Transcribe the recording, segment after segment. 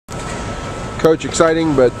Coach,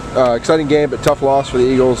 exciting game, but tough loss for the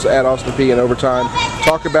Eagles at Austin Peay in overtime.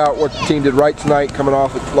 Talk about what the team did right tonight, coming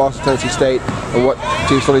off a loss to Tennessee State, and what the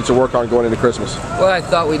team still needs to work on going into Christmas. Well, I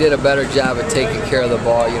thought we did a better job of taking care of the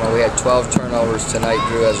ball. You know, we had 12 turnovers tonight,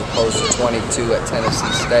 Drew, as opposed to 22 at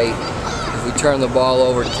Tennessee State. If we turned the ball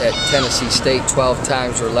over at Tennessee State 12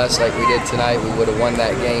 times or less like we did tonight, we would have won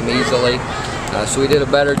that game easily. So we did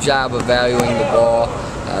a better job of valuing the ball.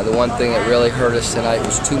 The one thing that really hurt us tonight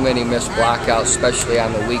was too many missed blockouts, especially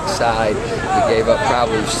on the weak side. We gave up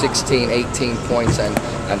probably 16, 18 points on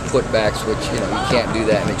putbacks, which, you know, you can't do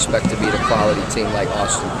that and expect to beat a quality team like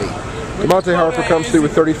Austin Peay. DeMonte Harper comes through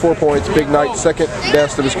with 34 points, big night, second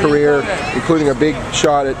best of his career, including a big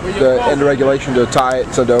shot at the end of regulation to tie it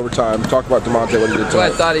and send to overtime. Talk about DeMonte, what he did tonight.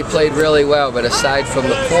 Well, I thought he played really well, but aside from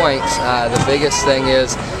the points, the biggest thing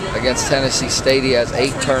is against Tennessee State, he has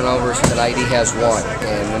 8 turnovers. Tonight he has 1.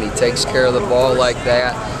 And when he takes care of the ball like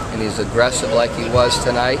that, and he's aggressive like he was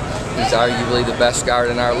tonight, he's arguably the best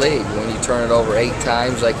guard in our league. When you turn it over 8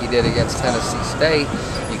 times like he did against Tennessee State,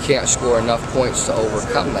 you can't score enough points to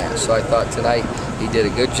overcome that. So I thought tonight he did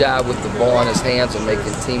a good job with the ball in his hands and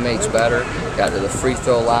making teammates better, got to the free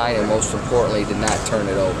throw line, and most importantly, did not turn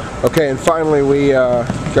it over. Okay, and finally we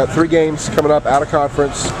got 3 games coming up out of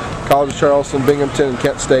conference. College of Charleston, Binghamton, and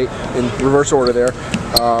Kent State in reverse order there.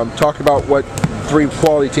 Talk about what 3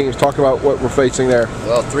 quality teams, talk about what we're facing there.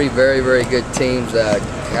 Well, 3 very, very good teams.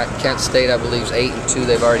 Kent State, I believe, is 8-2.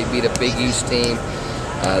 They've already beat a Big East team.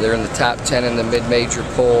 They're in the top 10 in the mid-major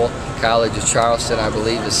poll. College of Charleston, I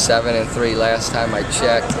believe, is 7-3 last time I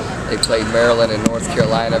checked. They played Maryland and North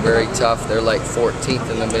Carolina very tough. They're like 14th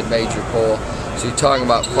in the mid-major poll. So you're talking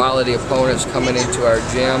about quality opponents coming into our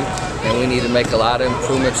gym, and we need to make a lot of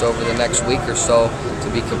improvements over the next week or so to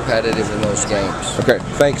be competitive in those games. Okay,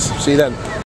 thanks. See you then.